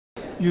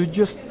You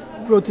just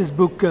wrote this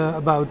book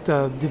about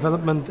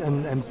development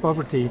and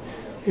poverty,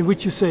 in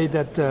which you say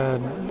that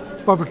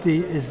poverty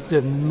is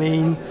the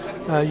main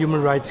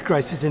human rights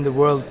crisis in the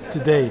world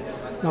today.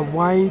 Now,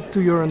 why,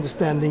 to your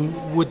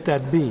understanding, would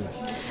that be?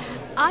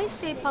 I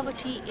say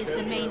poverty is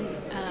the main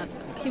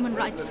human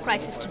rights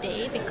crisis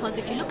today because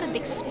if you look at the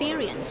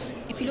experience,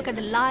 if you look at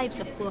the lives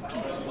of poor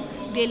people,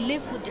 they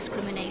live with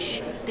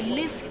discrimination, they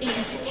live in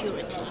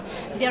insecurity,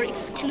 they are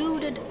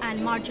excluded and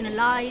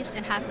marginalized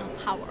and have no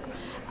power.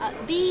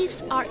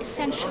 These are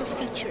essential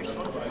features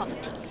of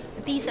poverty.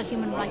 These are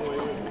human rights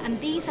problems, and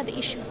these are the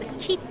issues that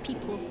keep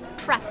people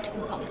trapped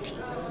in poverty.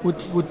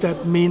 Would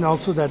that mean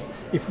also that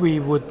if we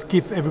would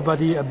give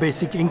everybody a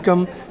basic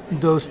income,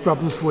 those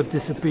problems would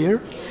disappear?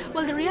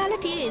 Well, the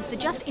reality is that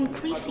just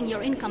increasing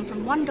your income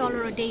from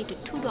 $1 a day to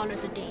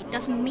 $2 a day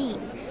doesn't mean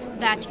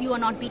that you are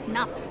not beaten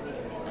up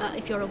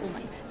if you're a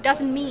woman.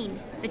 Doesn't mean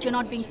that you're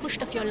not being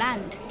pushed off your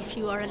land if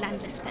you are a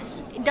landless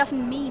peasant. It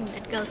doesn't mean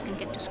that girls can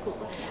get to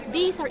school.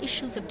 These are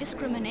issues of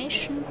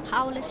discrimination,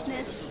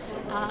 powerlessness,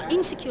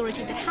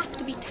 insecurity that have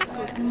to be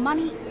tackled, and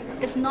money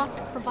does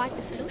not provide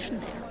the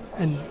solution there.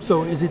 And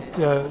so is it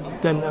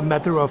then a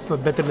matter of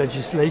better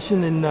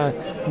legislation in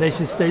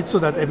nation states so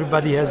that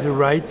everybody has the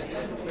right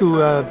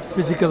to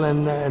physical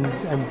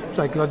and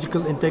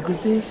psychological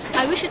integrity?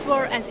 I wish it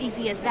were as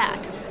easy as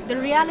that. The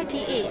reality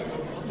is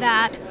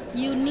that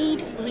you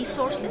need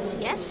resources,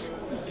 yes.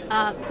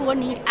 Poor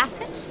need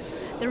assets.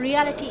 The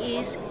reality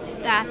is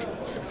that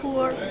the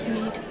poor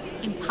need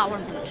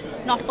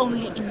empowerment, not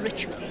only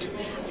enrichment.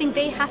 I think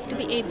they have to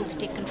be able to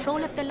take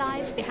control of their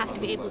lives, they have to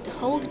be able to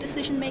hold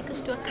decision makers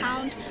to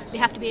account, they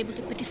have to be able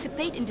to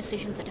participate in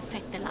decisions that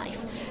affect their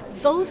life.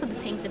 Those are the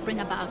things that bring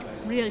about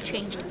real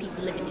change to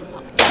people living in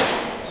poverty.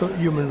 So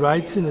human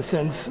rights, in a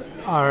sense,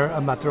 are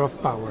a matter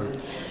of power.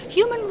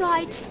 Human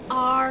rights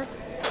are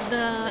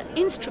the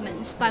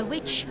instruments by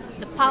which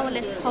the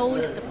powerless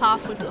hold the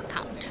powerful to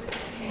account.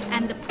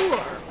 And the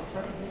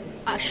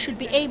poor should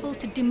be able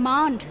to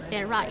demand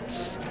their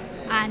rights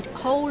and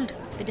hold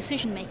the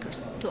decision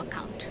makers to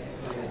account.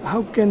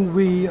 How can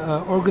we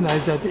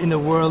organize that in a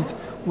world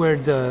where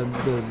the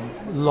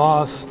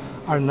laws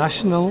are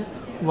national,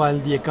 while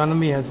the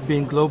economy has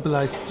been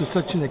globalized to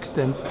such an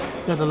extent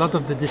that a lot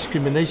of the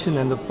discrimination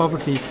and the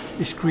poverty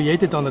is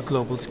created on a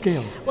global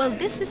scale? Well,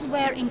 this is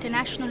where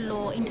international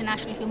law,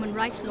 international human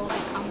rights law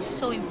becomes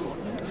so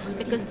important,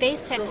 because they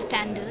set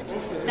standards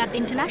that the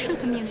international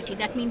community,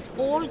 that means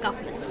all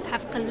governments,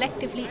 have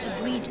collectively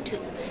agreed to.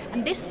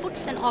 And this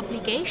puts an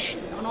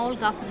obligation on all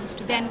governments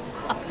to then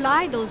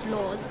apply those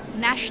laws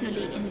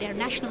nationally in their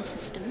national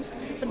systems,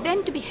 but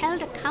then to be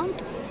held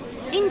accountable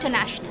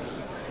internationally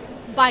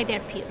by their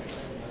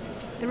peers.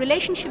 The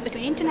relationship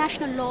between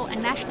international law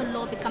and national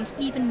law becomes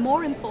even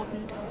more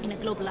important in a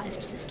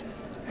globalized system.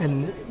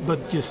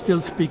 But you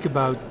still speak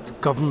about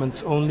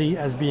governments only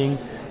as being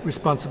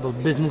responsible.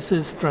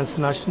 Businesses,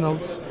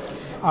 transnationals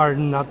are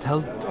not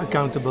held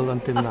accountable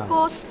until now. Of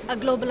course, a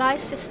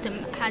globalized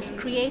system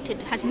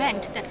has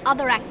meant that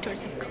other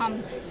actors have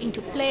come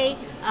into play.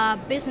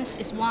 Business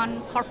is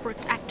one, corporate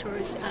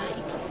actors,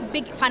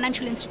 big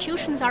financial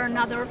institutions are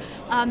another.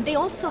 They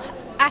also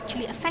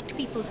actually affect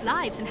people's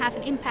lives and have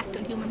an impact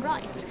on human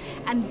rights.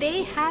 And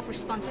they have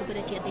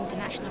responsibility at the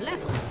international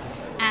level.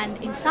 And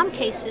in some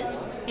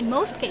cases, in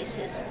most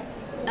cases,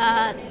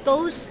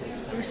 those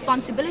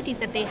responsibilities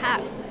that they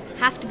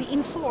have to be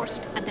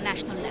enforced at the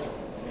national level.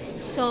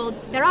 So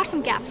there are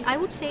some gaps. I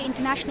would say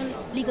international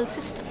legal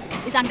system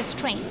is under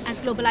strain as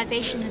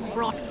globalization has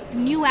brought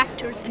new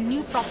actors and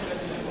new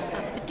problems,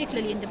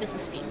 particularly in the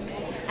business field.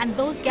 And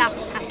those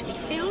gaps have to be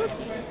filled,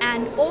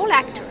 and all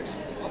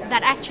actors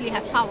that actually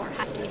have power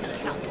have to be held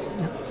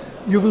accountable.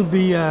 You will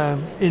be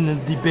in a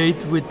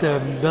debate with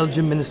the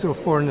Belgian Minister of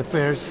Foreign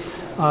Affairs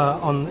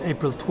on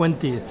April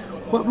 20th.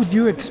 What would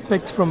you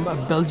expect from a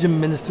Belgian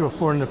Minister of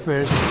Foreign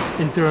Affairs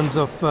in terms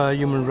of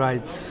human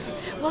rights?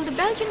 Well, the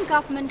Belgian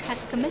government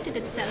has committed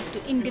itself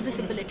to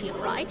indivisibility of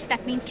rights.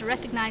 That means to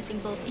recognizing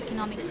both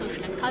economic,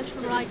 social and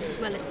cultural rights as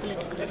well as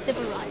political and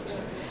civil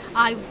rights.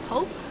 I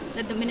hope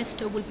that the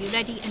minister will be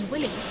ready and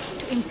willing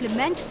to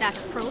implement that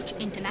approach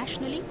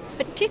internationally,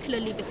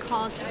 particularly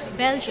because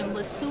Belgium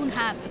will soon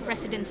have the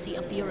presidency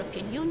of the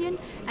European Union,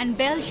 and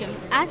Belgium,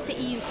 as the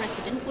EU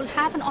president, will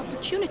have an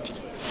opportunity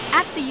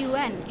at the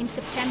UN in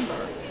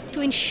September to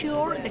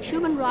ensure that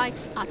human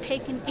rights are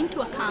taken into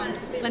account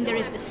when there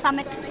is the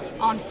summit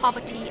on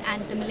poverty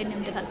and the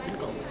Millennium Development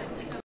Goals.